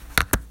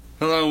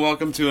Hello and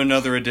welcome to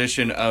another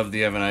edition of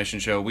the Evan Eisen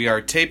Show. We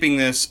are taping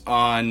this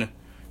on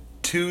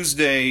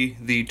Tuesday,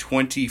 the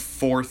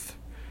 24th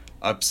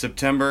of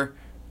September.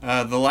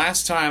 The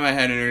last time I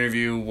had an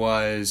interview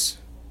was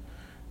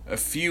a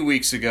few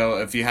weeks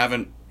ago. If you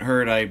haven't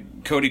heard,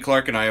 Cody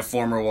Clark and I, a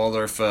former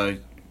Waldorf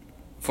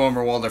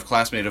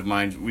classmate of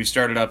mine, we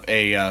started up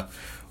a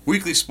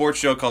weekly sports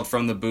show called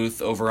From the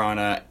Booth over on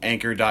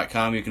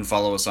Anchor.com. You can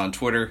follow us on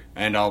Twitter,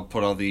 and I'll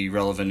put all the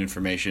relevant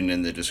information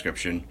in the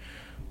description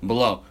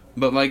below.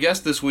 But my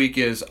guest this week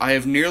is, I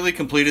have nearly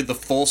completed the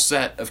full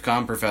set of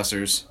comm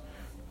professors.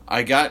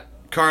 I got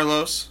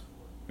Carlos,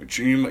 which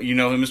you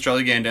know him as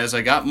Charlie Gandez.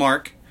 I got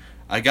Mark.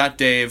 I got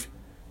Dave.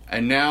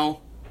 And now,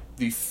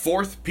 the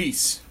fourth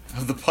piece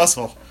of the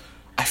puzzle,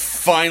 I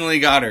finally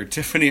got her,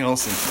 Tiffany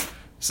Olson.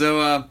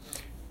 So,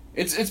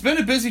 it's been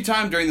a busy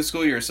time during the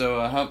school year,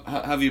 so how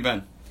have you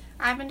been?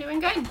 I've been doing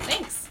good,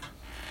 thanks.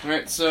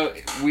 Alright, so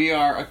we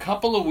are a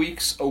couple of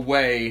weeks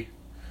away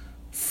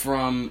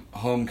from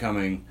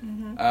homecoming.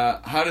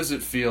 How does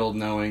it feel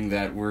knowing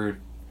that we're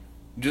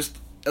just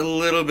a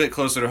little bit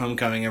closer to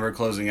homecoming and we're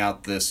closing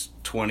out this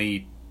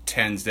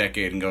 2010s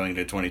decade and going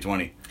to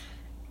 2020?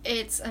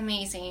 It's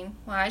amazing.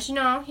 Well, as you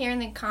know, here in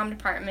the comm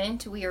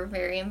department, we are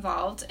very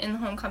involved in the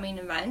homecoming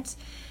event.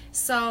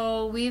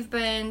 So we've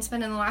been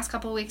spending the last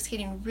couple of weeks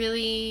getting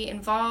really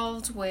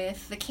involved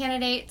with the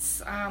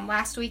candidates.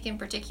 Last week in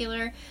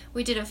particular,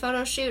 we did a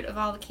photo shoot of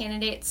all the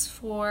candidates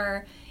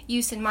for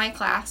use in my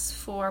class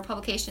for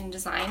publication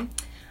design.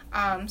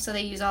 So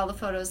they use all the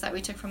photos that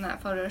we took from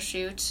that photo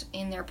shoot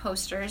in their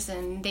posters,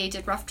 and they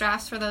did rough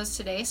drafts for those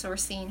today, so we're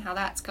seeing how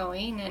that's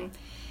going, and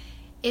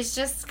it's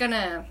just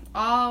gonna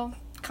all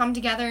come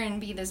together and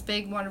be this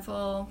big,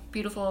 wonderful,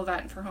 beautiful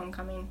event for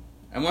homecoming.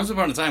 And once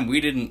upon a time,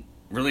 we didn't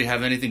really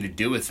have anything to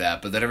do with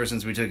that, but then ever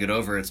since we took it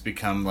over, it's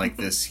become like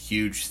this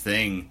huge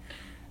thing.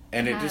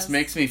 And it just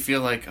makes me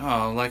feel like,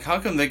 oh, like how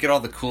come they get all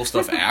the cool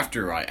stuff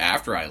after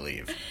I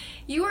leave?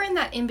 You were in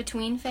that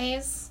in-between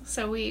phase.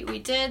 So we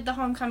did the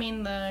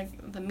homecoming, the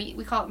meet,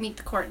 we call it Meet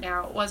the Court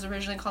now. It was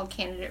originally called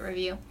Candidate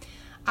Review.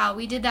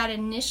 We did that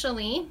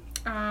initially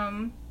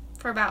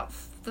for about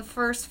the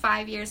first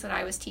 5 years that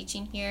I was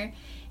teaching here.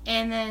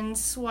 And then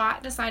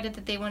SWAT decided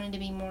that they wanted to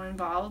be more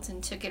involved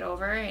and took it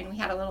over. And we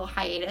had a little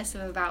hiatus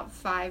of about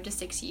 5 to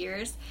 6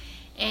 years.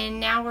 And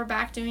now we're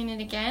back doing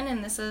it again.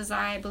 And this is,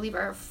 I believe,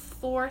 our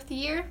 4th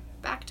year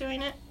back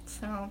doing it.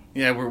 So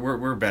yeah,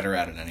 we're better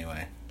at it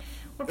anyway.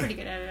 We're pretty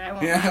good at it, I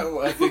won't Yeah,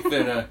 lie. I think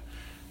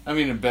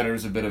that, better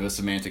is a bit of a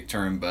semantic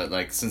term, but,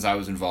 like, since I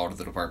was involved with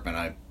the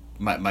department,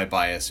 my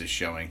bias is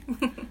showing.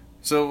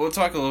 So we'll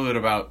talk a little bit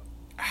about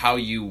how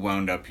you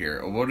wound up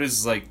here. What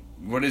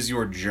is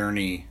your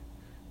journey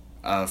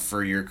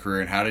for your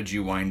career, and how did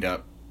you wind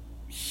up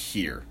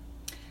here?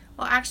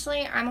 Well,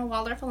 actually, I'm a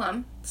Waldorf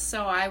alum,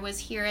 so I was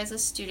here as a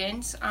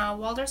student.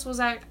 Waldorf was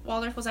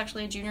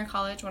actually a junior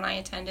college when I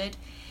attended.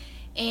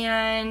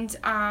 And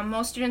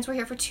most students were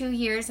here for 2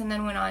 years and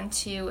then went on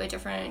to a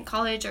different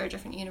college or a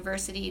different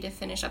university to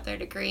finish up their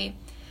degree.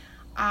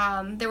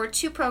 There were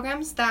 2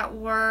 programs that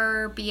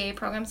were BA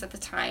programs at the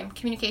time.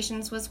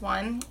 Communications was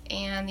one,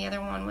 and the other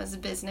one was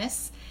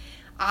business.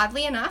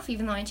 Oddly enough,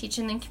 even though I teach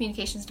in the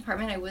communications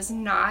department, I was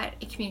not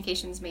a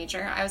communications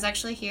major. I was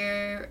actually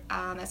here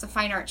as a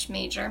fine arts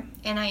major,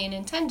 and I had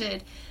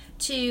intended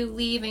to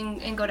leave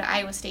and go to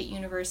Iowa State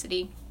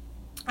University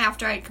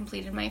after I had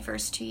completed my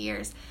first 2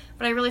 years.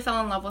 But I really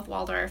fell in love with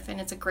Waldorf,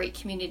 and it's a great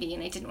community,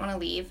 and I didn't want to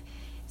leave.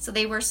 So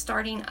they were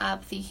starting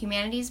up the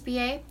Humanities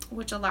BA,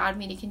 which allowed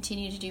me to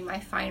continue to do my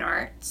fine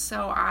art.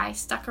 So I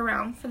stuck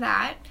around for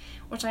that,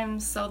 which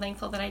I'm so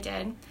thankful that I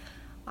did.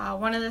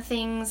 One of the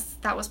things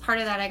that was part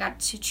of that, I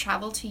got to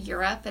travel to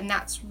Europe, and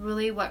that's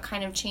really what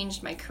kind of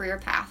changed my career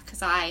path,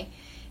 because I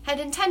had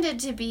intended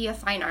to be a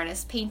fine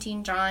artist,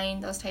 painting,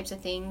 drawing, those types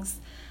of things.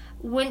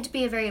 Wouldn't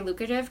be a very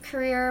lucrative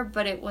career,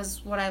 but it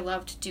was what I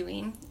loved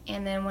doing.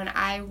 And then when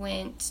I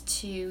went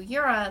to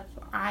Europe,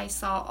 I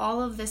saw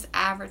all of this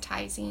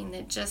advertising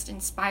that just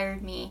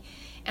inspired me,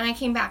 and I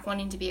came back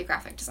wanting to be a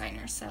graphic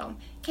designer. So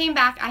came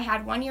back, I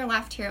had 1 year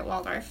left here at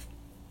Waldorf,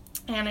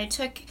 and I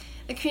took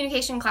the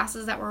communication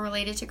classes that were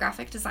related to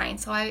graphic design.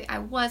 So I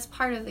was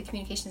part of the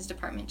communications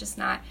department, just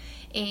not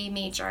a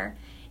major.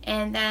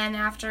 And then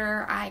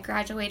after I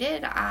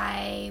graduated,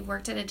 I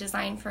worked at a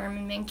design firm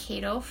in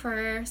Mankato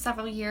for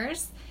several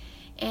years.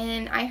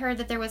 And I heard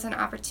that there was an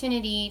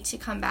opportunity to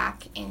come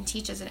back and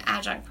teach as an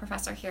adjunct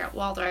professor here at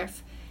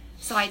Waldorf.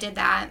 So I did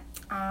that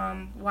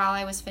while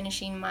I was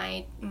finishing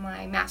my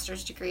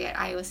master's degree at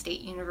Iowa State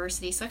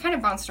University. So I kind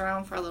of bounced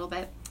around for a little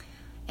bit.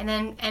 And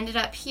then ended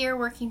up here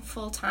working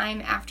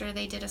full-time after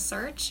they did a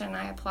search, and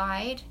I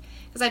applied.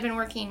 Because I'd been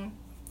working...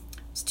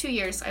 It was 2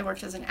 years I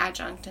worked as an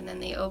adjunct, and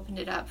then they opened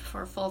it up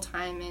for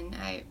full-time, and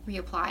I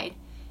reapplied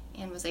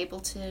and was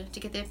able to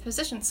get the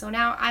position. So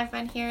now I've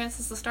been here. This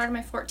is the start of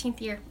my 14th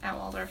year at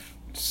Waldorf.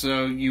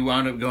 So you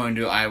wound up going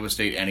to Iowa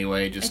State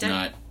anyway, just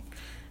not...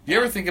 Do you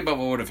ever think about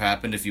what would have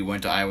happened if you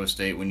went to Iowa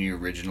State when you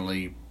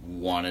originally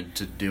wanted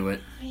to do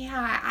it?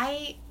 Yeah,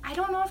 I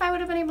don't know if I would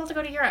have been able to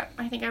go to Europe.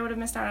 I think I would have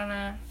missed out on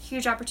a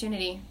huge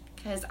opportunity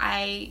because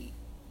I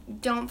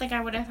don't think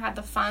I would have had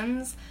the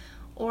funds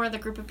or the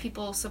group of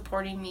people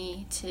supporting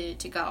me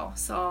to go.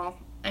 So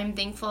I'm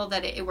thankful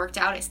that it worked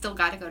out. I still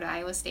got to go to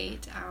Iowa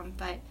State,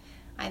 but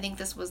I think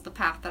this was the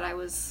path that I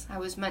was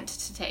meant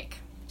to take.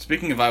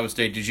 Speaking of Iowa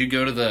State, did you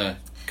go to the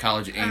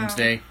College Ames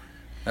Day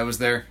that was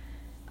there?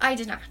 I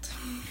did not.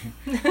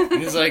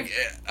 It's like,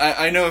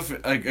 I know if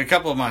a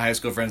couple of my high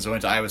school friends that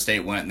went to Iowa State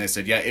went, and they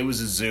said, yeah, it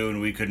was a zoo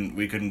and we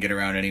couldn't get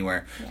around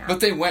anywhere. Yeah.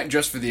 But they went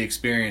just for the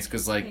experience,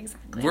 because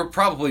exactly. We're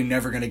probably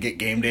never going to get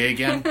game day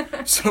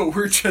again, so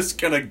we're just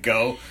going to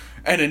go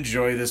and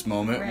enjoy this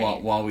moment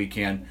while we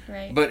can.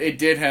 Right. But it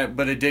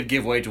did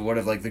give way to one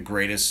of the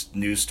greatest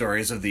news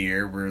stories of the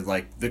year, where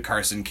the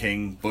Carson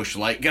King Busch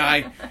Light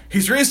guy,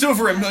 he's raised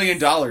over $1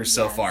 million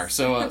so far.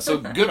 So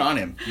good on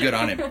him. Good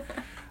on him.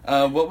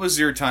 What was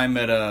your time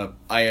at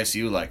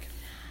ISU like?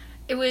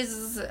 It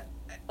was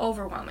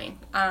overwhelming.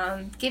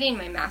 Getting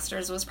my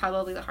master's was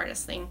probably the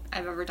hardest thing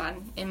I've ever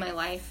done in my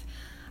life.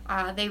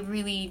 They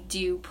really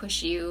do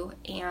push you,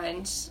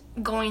 and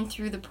going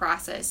through the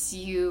process,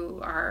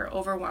 you are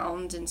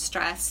overwhelmed and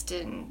stressed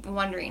and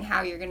wondering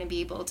how you're going to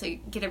be able to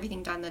get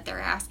everything done that they're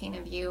asking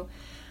of you.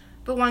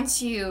 But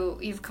once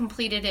you've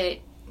completed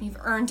it, you've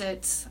earned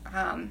it,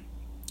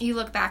 you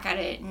look back at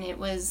it, and it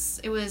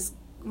was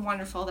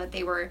wonderful that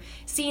they were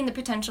seeing the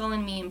potential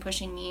in me and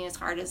pushing me as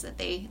hard as that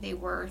they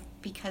were,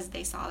 because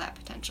they saw that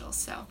potential.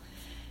 So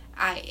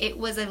it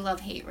was a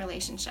love-hate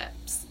relationship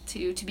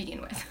to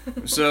begin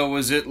with. So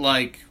was it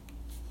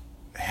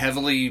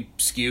heavily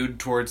skewed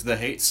towards the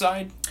hate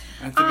side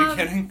at the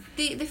beginning?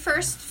 The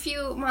first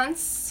few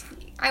months,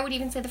 I would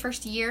even say the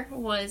first year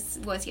was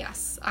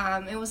yes.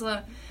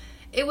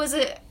 It was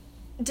a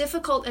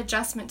difficult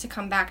adjustment to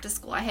come back to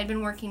school. I had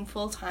been working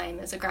full-time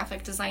as a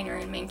graphic designer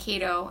in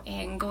Mankato,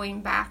 and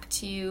going back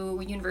to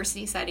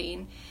university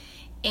setting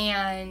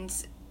and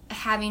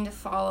having to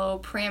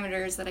follow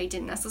parameters that I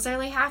didn't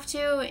necessarily have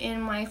to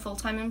in my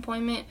full-time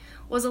employment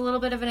was a little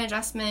bit of an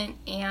adjustment.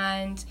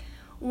 And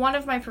one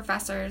of my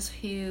professors,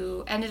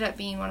 who ended up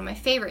being one of my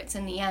favorites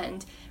in the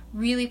end,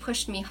 really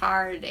pushed me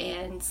hard,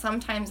 and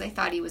sometimes I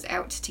thought he was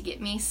out to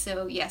get me.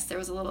 So yes, there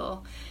was a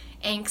little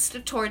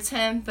angst towards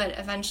him, but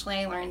eventually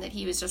I learned that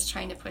he was just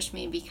trying to push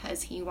me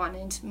because he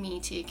wanted me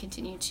to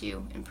continue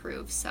to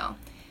improve. So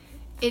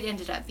it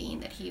ended up being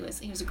that he was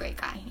a great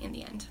guy in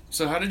the end.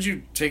 So how did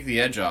you take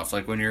the edge off?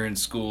 When you're in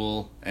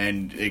school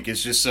and it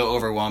gets just so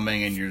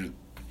overwhelming,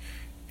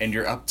 and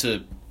you're up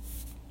to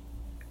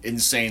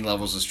insane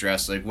levels of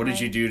stress, what did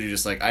you do to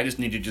just I just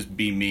need to just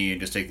be me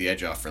and just take the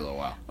edge off for a little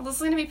while? Well, this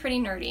is going to be pretty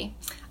nerdy.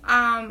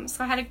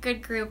 So I had a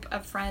good group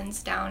of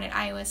friends down at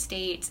Iowa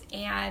State,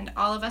 and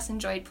all of us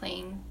enjoyed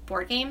playing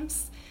board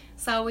games.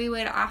 So we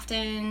would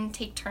often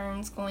take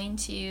turns going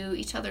to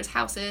each other's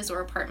houses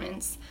or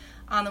apartments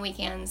on the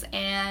weekends,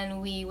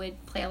 and we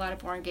would play a lot of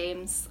board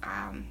games.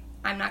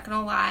 I'm not going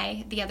to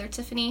lie, the other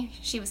Tiffany,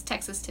 she was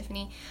Texas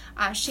Tiffany,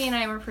 she and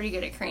I were pretty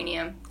good at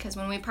Cranium, because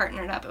when we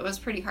partnered up, it was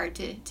pretty hard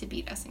to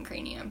beat us in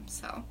Cranium.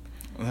 So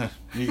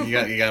you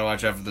got to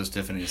watch out for those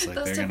Tiffany's.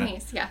 Those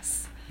Tiffany's,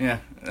 yes. Yeah,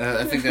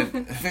 I think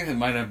that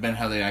might have been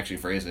how they actually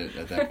phrased it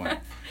at that point.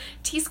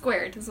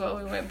 T-squared is what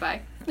we went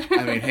by.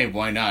 I mean, hey,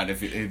 why not? If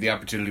the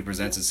opportunity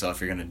presents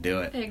itself, you're going to do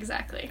it.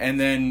 Exactly. And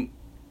then,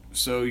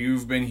 so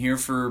you've been here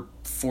for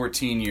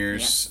 14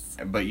 years, yes.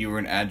 But you were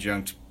an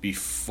adjunct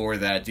before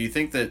that. Do you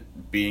think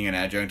that being an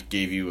adjunct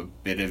gave you a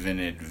bit of an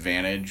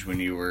advantage when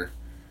you were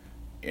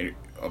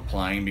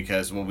applying?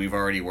 Because, we've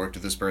already worked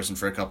with this person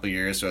for a couple of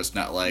years, so it's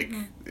not like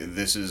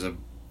this is a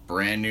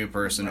brand new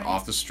person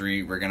off the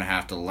street. We're going to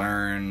have to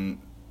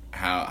learn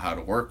how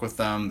to work with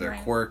them, their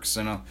quirks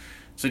and all.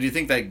 So do you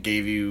think that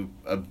gave you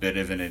a bit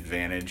of an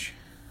advantage?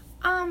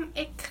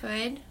 It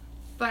could,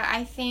 but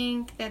I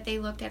think that they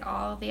looked at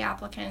all of the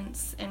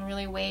applicants and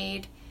really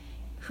weighed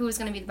who was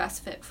going to be the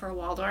best fit for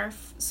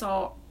Waldorf.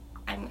 So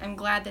I'm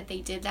glad that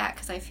they did that,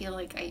 because I feel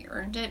like I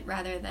earned it,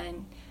 rather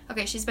than,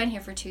 okay, she's been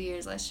here for 2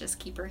 years, let's just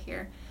keep her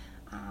here.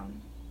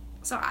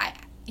 So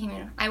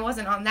I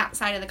wasn't on that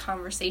side of the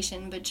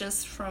conversation, but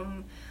just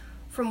from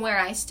where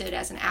I stood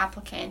as an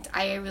applicant,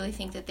 I really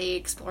think that they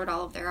explored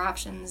all of their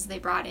options. They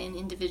brought in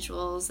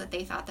individuals that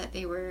they thought that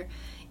they were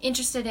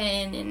interested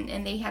in,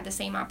 and they had the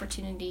same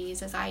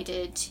opportunities as I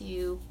did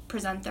to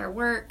present their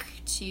work,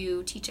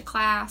 to teach a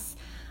class,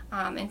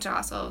 and to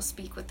also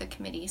speak with the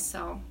committee.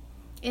 So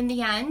in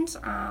the end,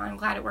 I'm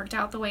glad it worked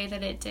out the way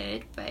that it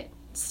did, but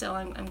still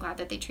I'm glad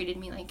that they treated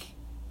me like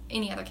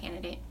any other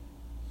candidate.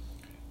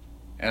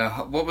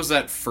 What was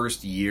that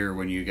first year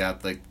when you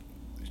got,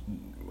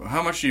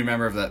 how much do you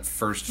remember of that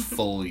first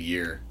full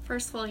year?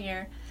 First full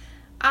year.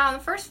 The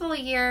first full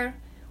year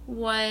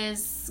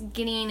was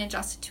getting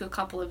adjusted to a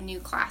couple of new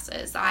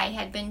classes. I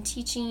had been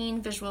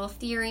teaching visual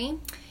theory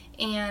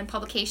and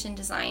publication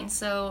design,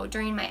 so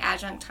during my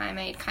adjunct time,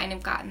 I had kind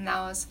of gotten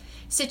those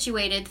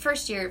situated. The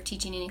first year of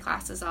teaching any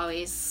class is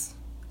always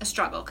a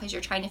struggle, because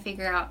you're trying to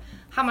figure out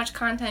how much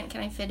content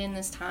can I fit in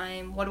this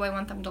time, what do I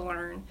want them to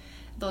learn,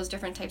 those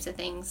different types of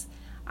things.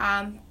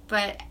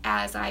 But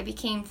as I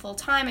became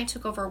full-time, I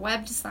took over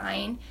web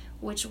design,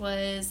 which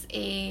was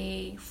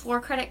a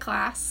 4-credit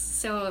class.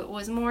 So it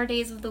was more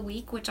days of the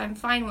week, which I'm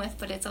fine with,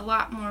 but it's a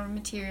lot more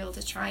material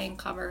to try and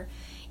cover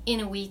in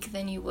a week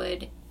than you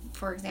would,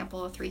 for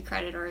example, a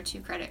 3-credit or a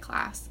 2-credit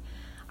class.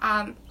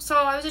 So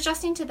I was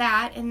adjusting to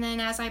that, and then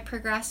as I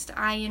progressed,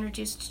 I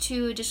introduced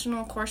 2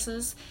 additional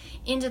courses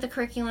into the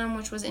curriculum,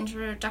 which was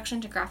Introduction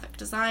to Graphic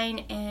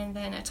Design and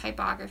then a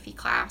typography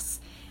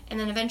class, and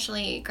then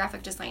eventually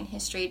graphic design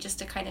history, just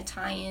to kind of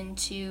tie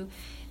into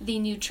the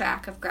new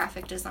track of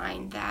graphic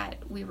design that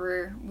we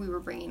were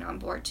bringing on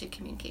board to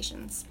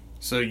communications.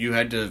 So you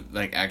had to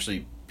like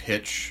actually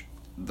pitch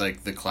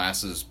like the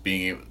classes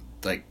being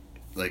like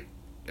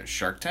a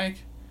Shark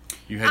Tank?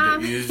 You had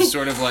to, you just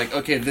sort of like,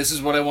 okay, this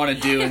is what I want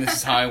to do, and this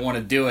is how I want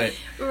to do it.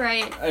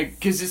 Right.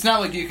 Because it's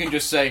not like you can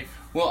just say,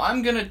 well,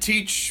 I'm going to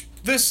teach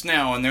this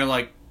now, and they're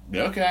like,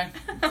 okay,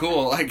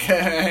 cool. Like,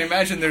 I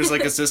imagine there's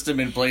like a system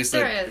in place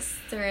that...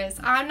 There is.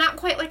 Not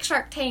quite like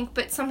Shark Tank,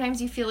 but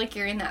sometimes you feel like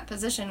you're in that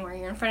position where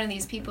you're in front of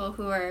these people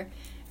who are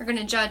going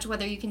to judge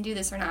whether you can do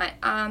this or not.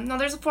 No,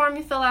 there's a form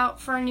you fill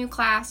out for a new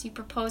class, you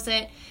propose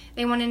it.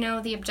 They want to know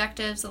the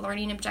objectives, the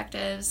learning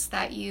objectives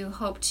that you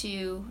hope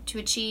to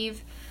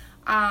achieve.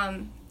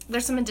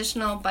 There's some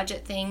additional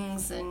budget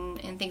things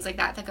and things like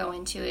that go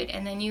into it,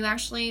 and then you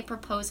actually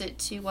propose it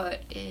to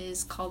what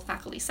is called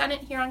Faculty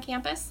Senate here on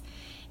campus,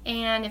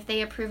 and if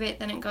they approve it,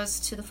 then it goes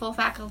to the full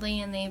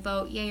faculty and they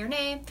vote yay or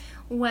nay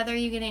whether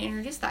you're going to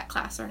introduce that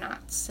class or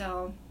not.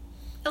 So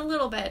a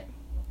little bit.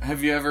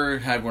 Have you ever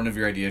had one of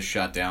your ideas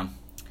shot down?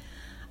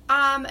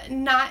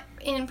 Not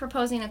in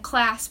proposing a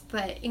class,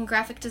 but in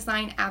graphic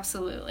design,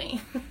 absolutely.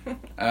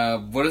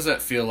 What does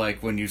that feel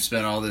like when you've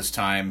spent all this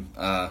time,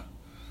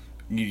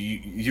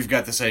 you've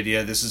got this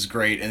idea, this is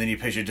great, and then you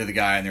pitch it to the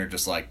guy and they're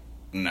just like,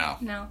 no.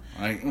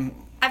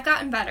 I've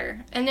gotten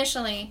better.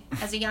 Initially,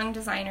 as a young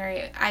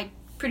designer, I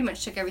pretty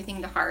much took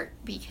everything to heart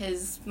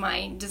because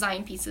my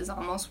design pieces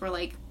almost were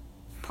like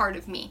part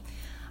of me.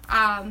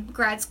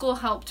 Grad school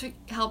helped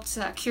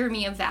cure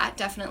me of that,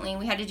 definitely.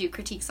 We had to do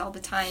critiques all the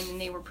time,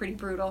 and they were pretty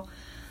brutal.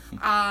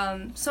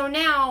 So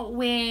now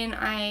when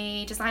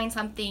I design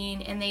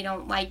something and they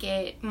don't like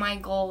it, my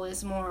goal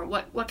is more,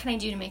 what can I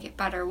do to make it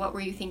better? What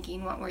were you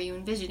thinking? What were you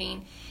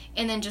envisioning?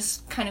 And then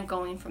just kind of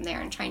going from there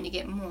and trying to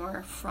get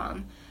more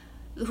from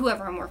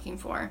whoever I'm working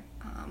for,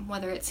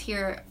 whether it's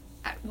here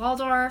at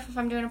Waldorf if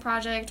I'm doing a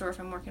project or if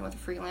I'm working with a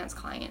freelance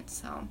client.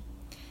 So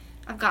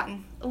I've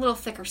gotten a little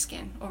thicker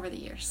skin over the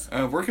years.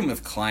 Working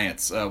with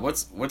clients,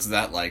 what's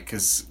that like?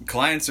 Because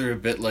clients are a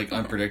bit like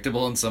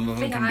unpredictable, and some of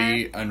them can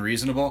be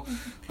unreasonable.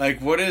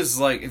 Like, what is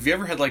like? Have you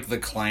ever had like the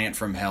client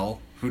from hell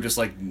who just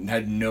like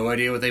had no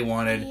idea what they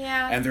wanted,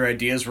 and their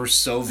ideas were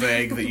so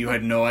vague that you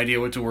had no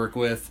idea what to work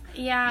with?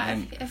 Yeah,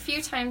 a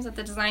few times at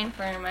the design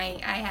firm, I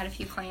had a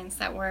few clients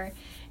that were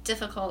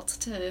difficult,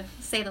 to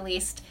say the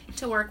least,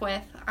 to work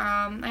with.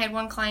 I had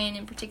one client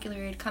in particular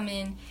who had come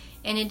in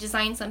and had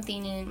designed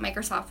something in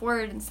Microsoft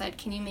Word and said,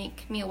 can you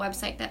make me a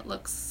website that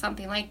looks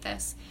something like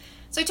this?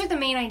 So I took the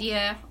main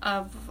idea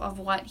of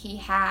what he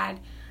had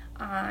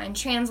and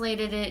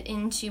translated it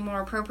into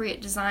more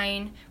appropriate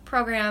design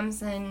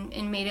programs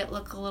and made it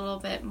look a little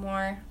bit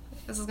more,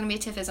 this is going to be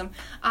a tiffism,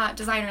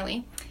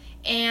 designerly.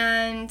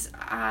 And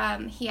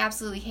he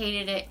absolutely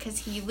hated it because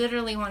he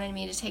literally wanted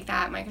me to take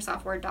that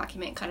Microsoft Word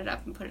document, cut it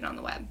up, and put it on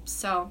the web.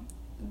 So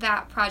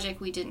that project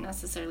we didn't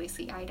necessarily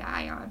see eye to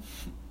eye on.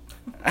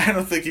 I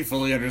don't think he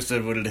fully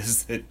understood what it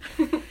is that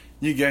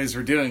you guys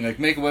were doing. Like,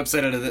 make a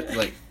website out of it.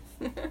 Like,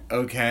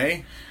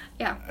 okay.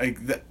 Yeah.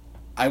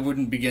 I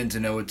wouldn't begin to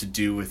know what to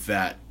do with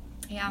that.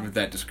 Yeah. With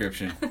that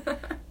description.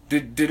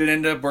 Did it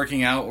end up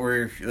working out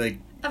where, like...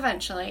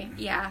 Eventually,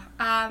 yeah.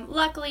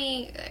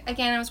 Luckily,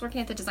 again, I was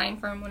working at the design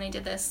firm when I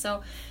did this,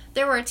 so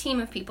there were a team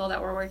of people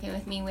that were working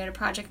with me. We had a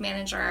project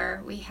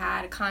manager, we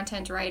had a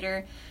content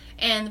writer,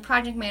 and the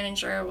project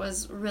manager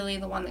was really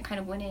the one that kind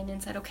of went in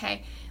and said,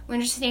 okay, we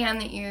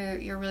understand that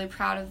you're really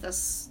proud of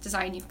this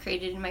design you've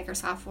created in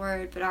Microsoft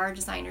Word, but our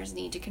designers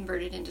need to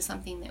convert it into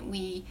something that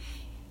we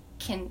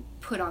can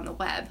put on the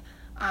web.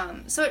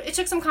 So it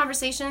took some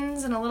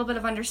conversations and a little bit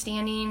of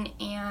understanding,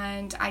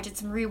 and I did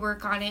some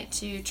rework on it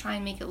to try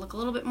and make it look a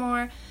little bit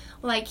more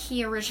like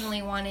he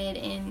originally wanted,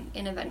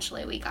 and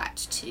eventually we got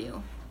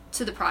to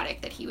the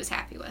product that he was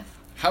happy with.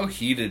 How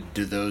heated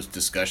do those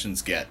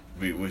discussions get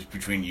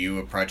between you,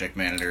 a project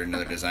manager, and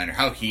another designer?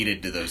 How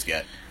heated do those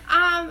get?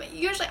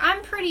 Usually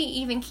I'm pretty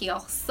even keel,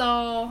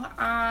 so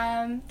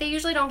they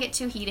usually don't get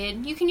too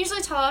heated. You can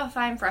usually tell if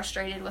I'm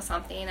frustrated with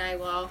something.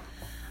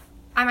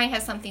 I might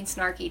have something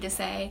snarky to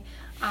say,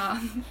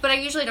 but I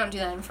usually don't do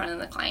that in front of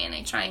the client.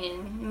 I try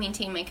and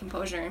maintain my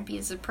composure and be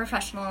as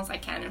professional as I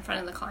can in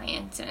front of the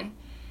client,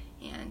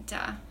 and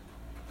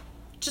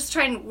just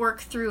try and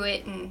work through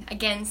it, and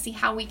again, see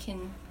how we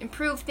can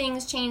improve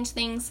things, change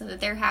things, so that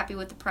they're happy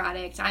with the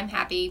product. I'm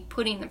happy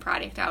putting the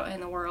product out in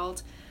the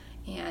world,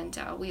 and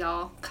we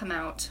all come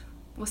out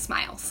with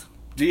smiles.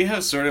 Do you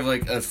have sort of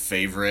like a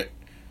favorite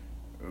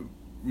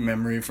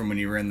memory from when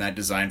you were in that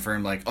design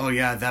firm? Like, oh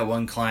yeah, that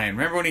one client.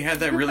 Remember when he had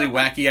that really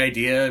wacky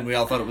idea and we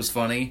all thought it was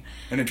funny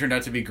and it turned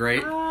out to be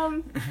great?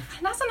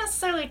 not so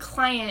necessarily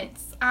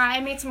clients. I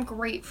made some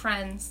great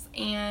friends,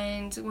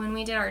 and when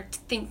we did our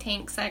think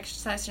tank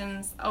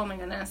sessions, oh my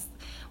goodness,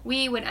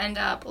 we would end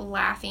up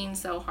laughing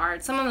so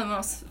hard. Some of the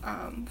most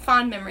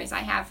fond memories I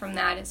have from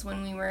that is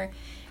when we were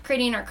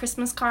creating our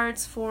Christmas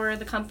cards for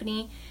the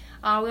company.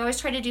 We always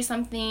tried to do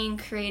something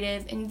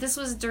creative, and this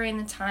was during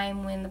the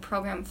time when the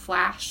program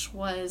Flash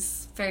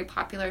was very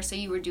popular, so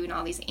you were doing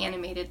all these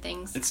animated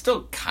things. It's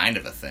still kind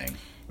of a thing.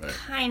 But...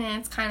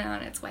 It's kind of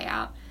on its way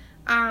out.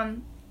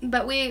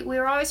 But we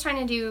were always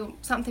trying to do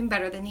something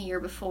better than the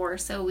year before,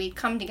 so we'd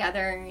come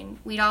together and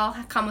we'd all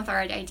come with our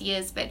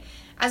ideas, but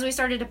as we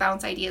started to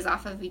bounce ideas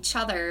off of each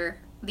other,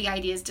 the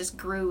ideas just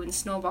grew and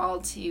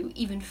snowballed to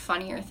even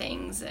funnier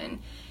things, and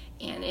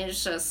it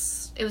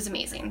was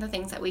amazing, the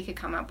things that we could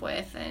come up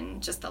with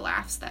and just the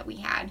laughs that we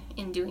had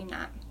in doing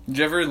that. Did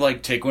you ever,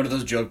 take one of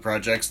those joke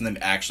projects and then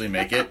actually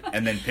make it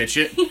and then pitch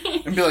it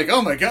and be like,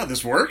 oh my god,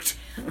 this worked?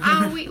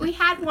 We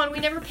had one. We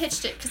never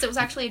pitched it because it was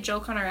actually a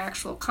joke on our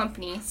actual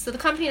company. So the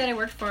company that I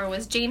worked for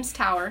was James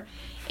Tower,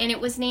 and it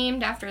was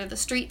named after the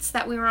streets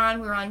that we were on.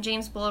 We were on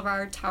James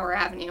Boulevard, Tower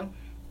Avenue.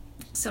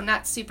 So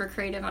not super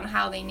creative on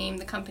how they named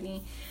the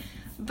company.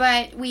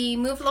 But we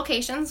moved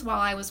locations while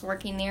I was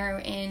working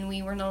there, and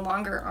we were no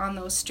longer on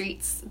those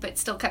streets, but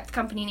still kept the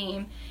company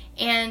name.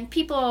 And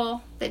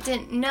people that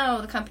didn't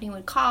know the company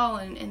would call,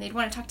 and they'd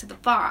want to talk to the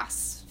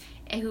boss,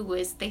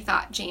 they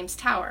thought James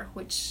Tower,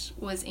 which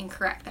was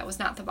incorrect. That was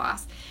not the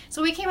boss.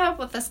 So we came up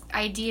with this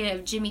idea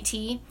of Jimmy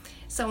T.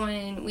 So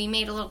when we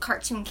made a little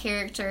cartoon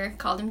character,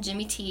 called him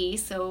Jimmy T.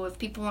 So if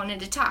people wanted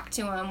to talk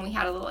to him, we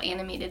had a little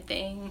animated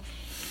thing.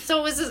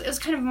 So it was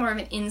kind of more of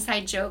an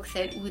inside joke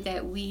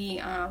that we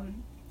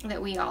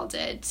all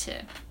did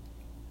to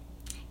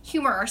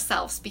humor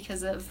ourselves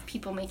because of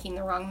people making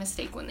the wrong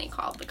mistake when they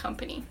called the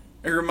company.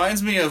 It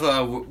reminds me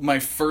of my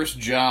first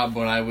job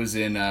when I was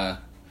in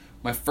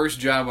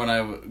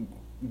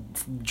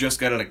just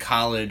got out of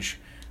college.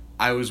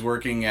 I was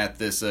working at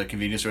this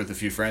convenience store with a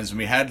few friends, and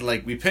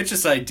we pitched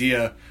this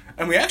idea,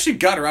 and we actually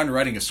got around to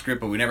writing a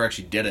script, but we never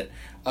actually did it,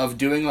 of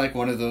doing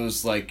one of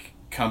those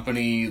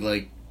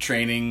company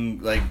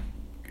training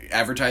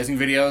advertising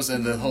videos,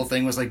 and the whole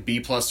thing was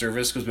B+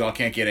 service because we all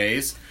can't get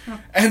A's,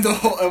 and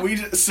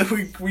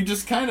we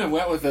just kind of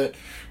went with it.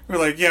 We're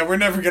like, yeah, we're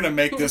never gonna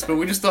make this, but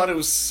we just thought it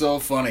was so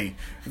funny,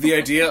 the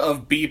idea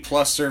of B+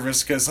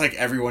 service because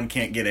everyone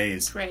can't get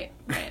A's. Right,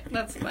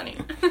 that's funny.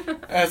 And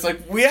it's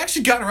we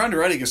actually got around to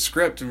writing a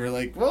script, and we're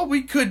like, well,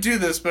 we could do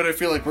this, but I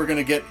feel like we're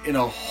gonna get in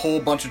a whole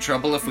bunch of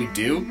trouble if we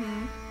do,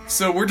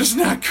 so we're just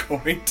not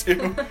going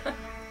to.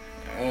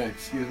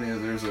 Excuse me,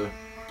 there's a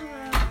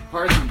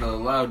pardon the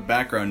loud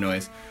background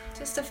noise.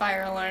 Just a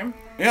fire alarm.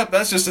 Yep,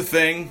 that's just a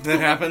thing that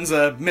happens.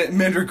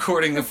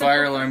 Mid-recording, the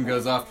fire alarm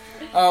goes off.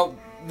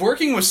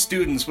 Working with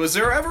students, was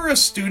there ever a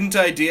student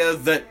idea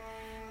that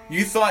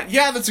you thought,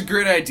 yeah, that's a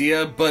great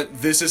idea, but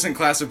this isn't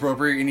class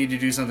appropriate, you need to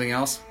do something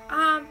else?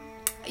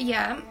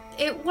 Yeah.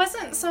 It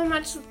wasn't so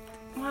much...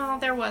 Well,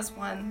 there was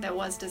one that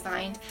was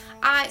designed.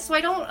 So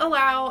I don't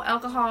allow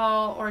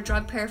alcohol or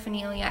drug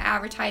paraphernalia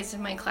advertised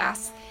in my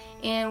class.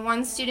 And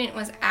one student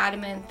was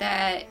adamant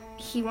that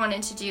he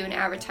wanted to do an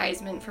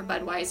advertisement for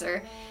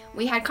Budweiser.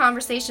 We had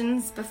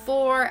conversations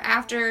before,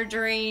 after,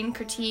 during,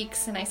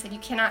 critiques, and I said, you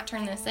cannot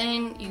turn this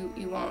in,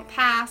 you won't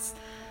pass,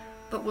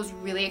 but was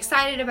really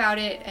excited about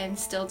it and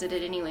still did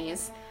it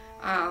anyways.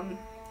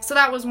 So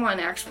that was one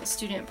actual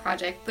student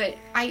project. But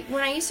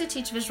when I used to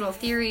teach visual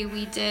theory,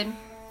 we did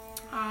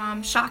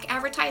shock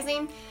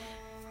advertising.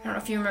 I don't know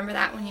if you remember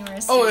that when you were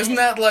a student. Oh, isn't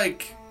that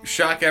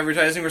shock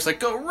advertising where it's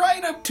go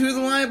right up to the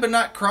line but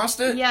not crossed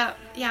it? Yeah.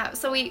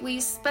 So we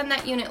spend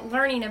that unit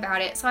learning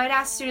about it. So I'd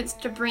ask students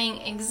to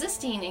bring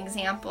existing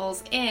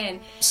examples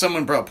in.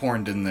 Someone brought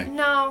porn, didn't they?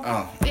 No.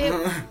 Oh.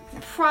 It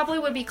probably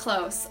would be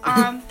close.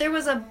 There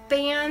was a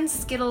banned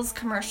Skittles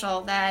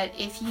commercial that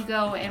if you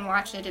go and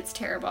watch it, it's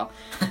terrible.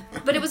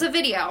 But it was a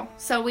video.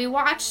 So we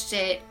watched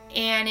it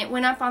and it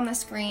went up on the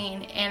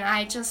screen, and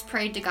I just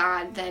prayed to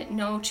God that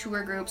no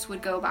tour groups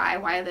would go by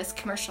while this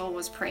commercial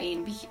was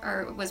playing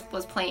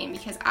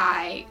because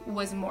I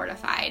was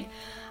mortified.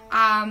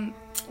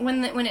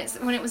 When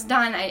it was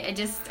done, I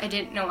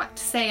didn't know what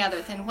to say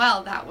other than,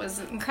 well, that was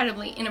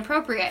incredibly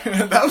inappropriate.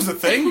 That was a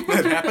thing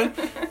that happened?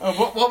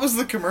 What was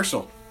the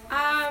commercial?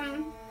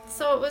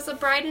 So it was a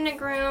bride and a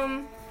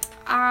groom.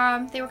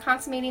 They were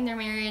consummating their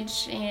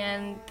marriage,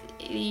 and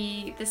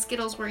the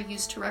Skittles were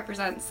used to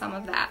represent some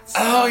of that. So.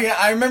 Oh, yeah,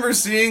 I remember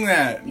seeing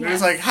that.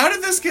 Yes. It was how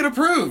did this get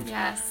approved?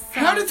 Yes. So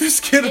how did this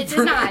get approved? It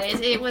did not.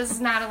 It was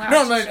not allowed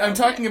No, I'm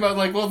talking about,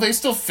 well, they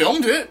still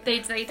filmed it. They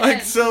did. Yeah.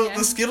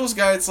 The Skittles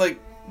guy, it's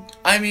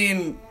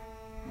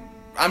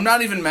I'm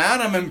not even mad,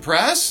 I'm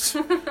impressed.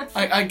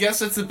 I guess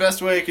that's the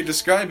best way I could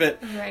describe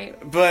it. Right.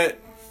 But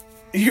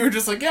you were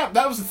just yeah,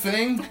 that was a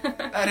thing.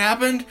 That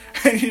happened.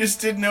 And you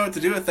just didn't know what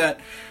to do with that.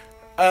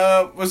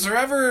 Was there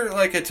ever,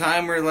 a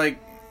time where,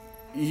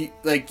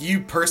 you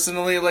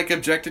personally,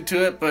 objected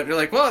to it, but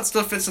you're well, it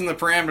still fits in the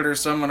parameters,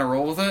 so I'm gonna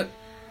roll with it?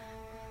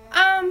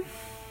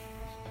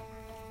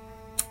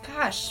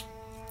 Gosh,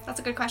 that's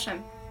a good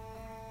question.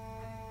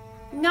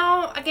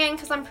 No, again,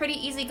 because I'm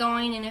pretty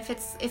easygoing, and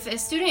if a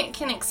student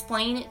can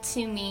explain it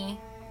to me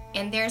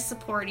and they're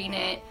supporting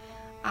it,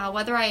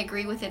 whether I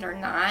agree with it or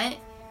not,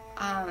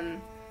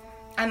 I'm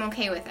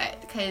okay with it,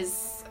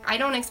 because I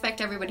don't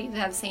expect everybody to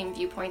have the same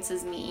viewpoints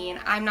as me, and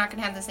I'm not going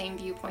to have the same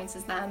viewpoints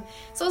as them.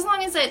 So as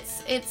long as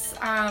it's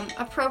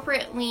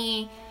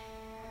appropriately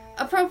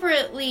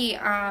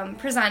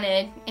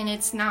presented and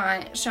it's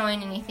not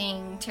showing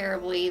anything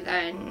terribly,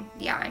 then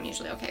yeah, I'm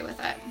usually okay with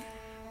it.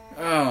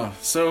 Oh,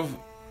 so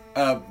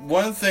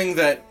one thing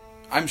that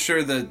I'm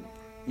sure that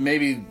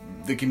maybe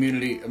the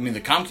community, I mean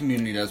the comm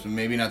community does, but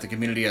maybe not the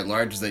community at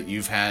large, is that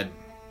you've had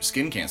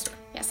skin cancer.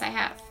 Yes, I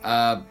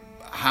have.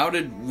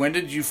 When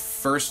did you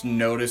first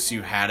notice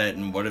you had it,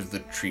 and what have the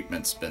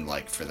treatments been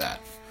like for that?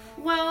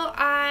 Well,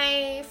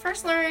 I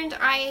first learned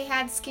I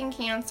had skin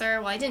cancer.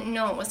 Well, I didn't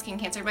know it was skin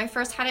cancer, but I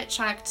first had it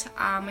checked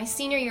my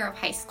senior year of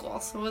high school,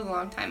 so it was a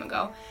long time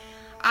ago.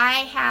 I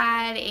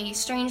had a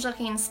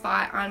strange-looking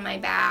spot on my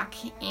back,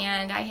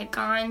 and I had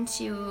gone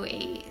to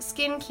a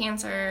skin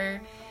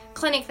cancer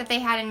clinic that they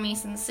had in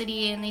Mason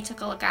City, and they took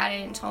a look at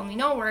it and told me,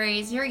 no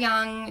worries, you're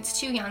young, it's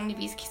too young to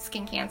be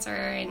skin cancer,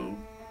 and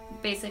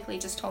basically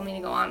just told me to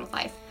go on with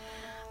life.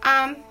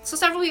 So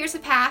several years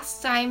have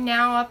passed. I'm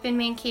now up in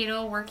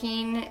Mankato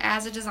working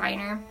as a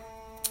designer,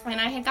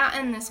 and I had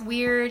gotten this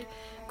weird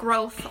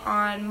growth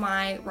on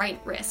my right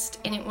wrist,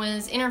 and it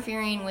was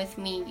interfering with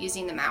me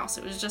using the mouse.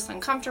 It was just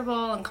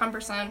uncomfortable and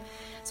cumbersome,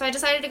 so I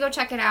decided to go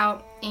check it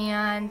out,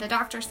 and the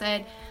doctor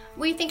said,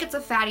 we think it's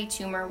a fatty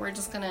tumor, we're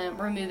just gonna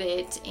remove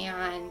it,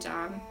 and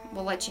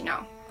we'll let you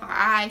know.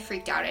 I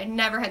freaked out. I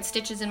never had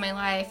stitches in my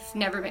life,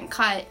 never been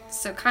cut,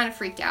 so kind of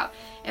freaked out.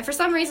 And for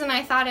some reason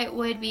I thought it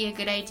would be a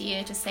good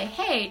idea to say,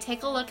 hey,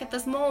 take a look at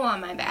this mole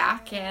on my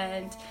back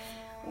and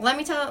let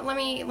me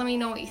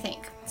know what you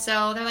think.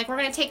 So they're like, we're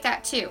gonna take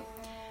that too.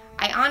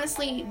 I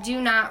honestly do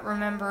not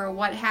remember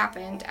what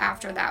happened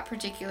after that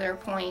particular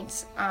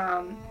point,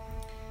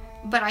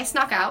 but I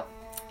snuck out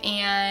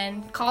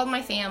and called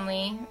my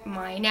family.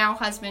 My now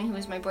husband, who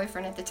was my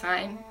boyfriend at the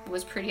time,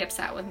 was pretty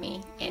upset with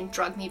me and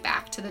drugged me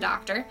back to the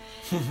doctor.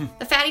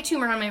 The fatty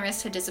tumor on my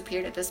wrist had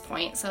disappeared at this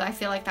point, so I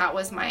feel like that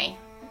was my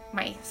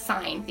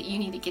sign that you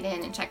need to get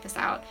in and check this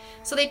out.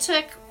 So they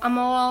took a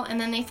mole, and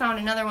then they found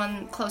another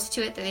one close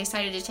to it that they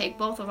decided to take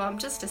both of them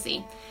just to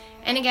see.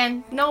 And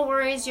again, no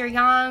worries, you're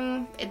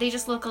young, they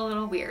just look a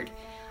little weird.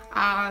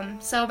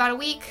 So about a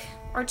week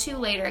or two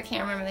later, I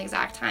can't remember the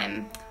exact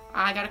time,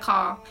 I got a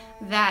call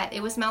that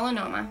it was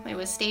melanoma. It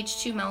was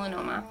stage 2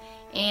 melanoma,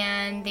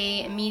 and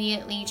they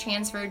immediately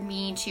transferred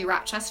me to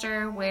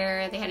Rochester,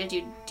 where they had to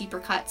do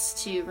deeper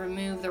cuts to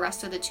remove the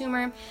rest of the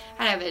tumor.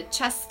 I had to have a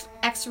chest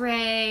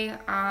x-ray,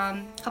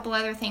 a couple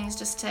other things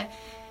just to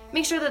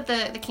make sure that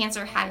the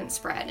cancer hadn't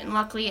spread, and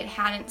luckily it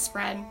hadn't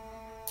spread.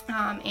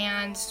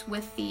 And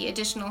with the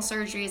additional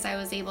surgeries, I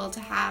was able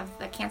to have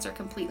the cancer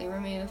completely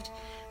removed.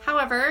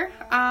 However,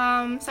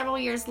 several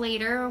years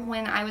later,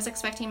 when I was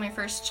expecting my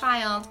first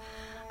child,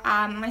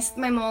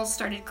 my moles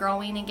started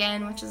growing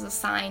again, which is a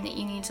sign that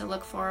you need to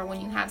look for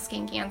when you have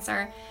skin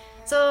cancer.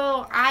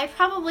 So I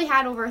probably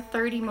had over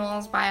 30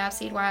 moles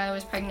biopsied while I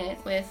was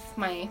pregnant with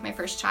my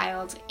first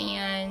child,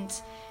 and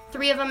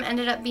 3 of them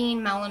ended up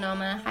being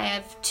melanoma. I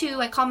have 2,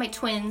 I call my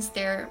twins,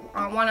 they're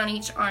one on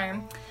each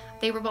arm.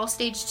 They were both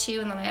stage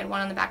 2, and then I had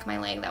one on the back of my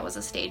leg that was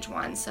a stage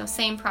 1. So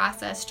same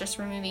process, just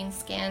removing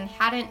skin.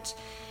 Hadn't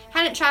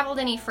traveled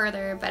any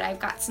further, but I've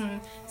got some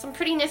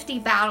pretty nifty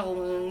battle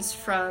wounds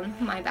from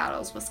my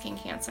battles with skin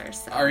cancer.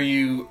 So. Are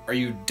you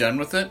done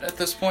with it at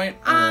this point?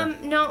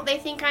 No, they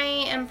think I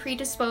am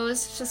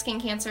predisposed to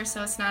skin cancer,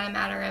 so it's not a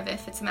matter of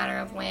if, it's a matter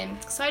of when.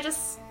 So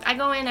I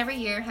go in every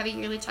year, have a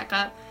yearly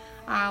checkup.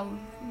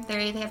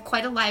 They have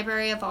quite a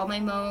library of all my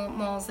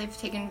moles. They've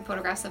taken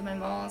photographs of my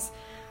moles.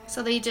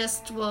 So they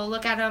just will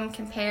look at them,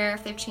 compare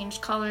if they've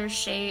changed color,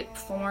 shape,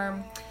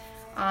 form,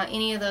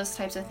 any of those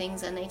types of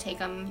things, and they take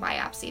them,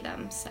 biopsy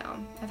them. So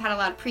I've had a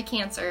lot of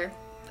pre-cancer,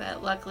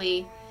 but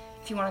luckily,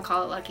 if you want to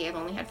call it lucky, I've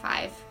only had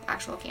 5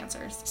 actual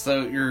cancers.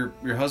 So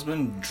your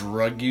husband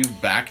drug you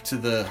back to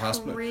the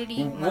hospital?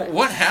 Pretty much.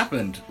 What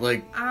happened?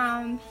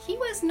 He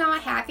was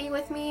not happy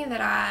with me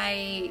that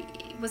I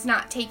was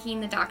not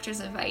taking the doctor's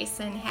advice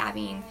and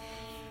having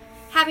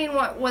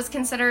what was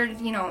considered,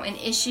 an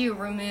issue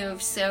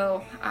removed.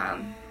 So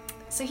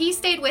he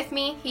stayed with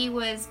me. He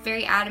was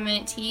very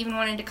adamant. He even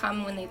wanted to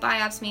come when they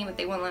biopsed me, but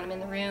they wouldn't let him in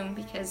the room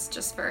because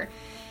just for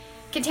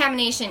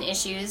contamination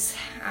issues,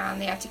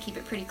 they have to keep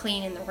it pretty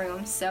clean in the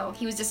room. So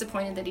he was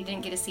disappointed that he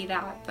didn't get to see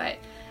that, but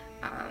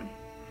I'm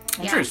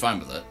sure he's fine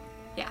with it.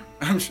 Yeah.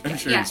 I'm sure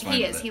he's fine with it.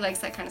 He is. He likes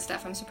that kind of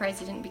stuff. I'm surprised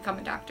he didn't become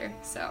a doctor.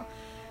 So,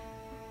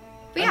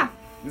 but yeah.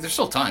 There's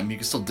still time. You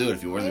can still do it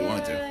if you really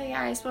wanted to.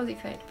 Yeah, I suppose he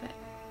could, but...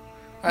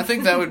 I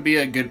think that would be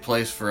a good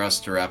place for us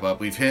to wrap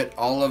up. We've hit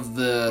all of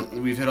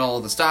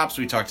the stops.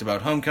 We talked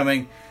about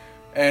homecoming.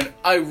 And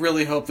I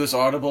really hope this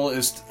audio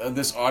is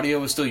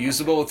still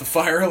usable with the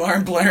fire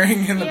alarm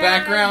blaring in the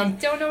background.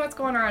 Don't know what's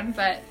going on,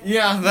 but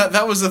yeah,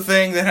 that was the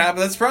thing that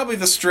happened. That's probably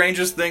the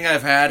strangest thing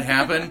I've had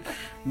happen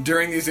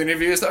during these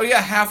interviews. Oh yeah,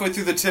 halfway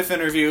through the TIFF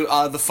interview,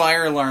 the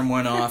fire alarm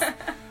went off.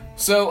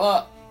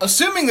 So,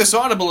 assuming this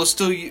audio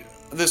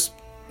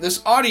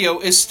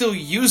is still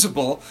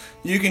usable,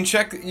 you can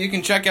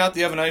check out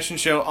the Evan Eischen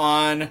Show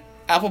on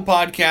Apple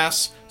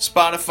Podcasts,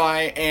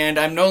 Spotify, and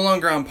I'm no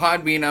longer on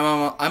Podbean.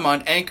 I'm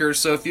on Anchor.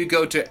 So if you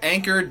go to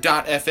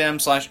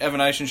anchor.fm/Evan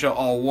Eischen Show,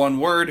 all one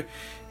word,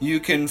 you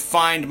can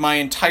find my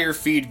entire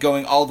feed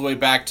going all the way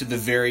back to the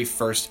very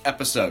first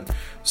episode.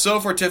 So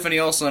for Tiffany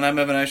Olson, I'm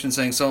Evan Eischen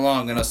saying so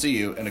long, and I'll see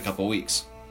you in a couple weeks.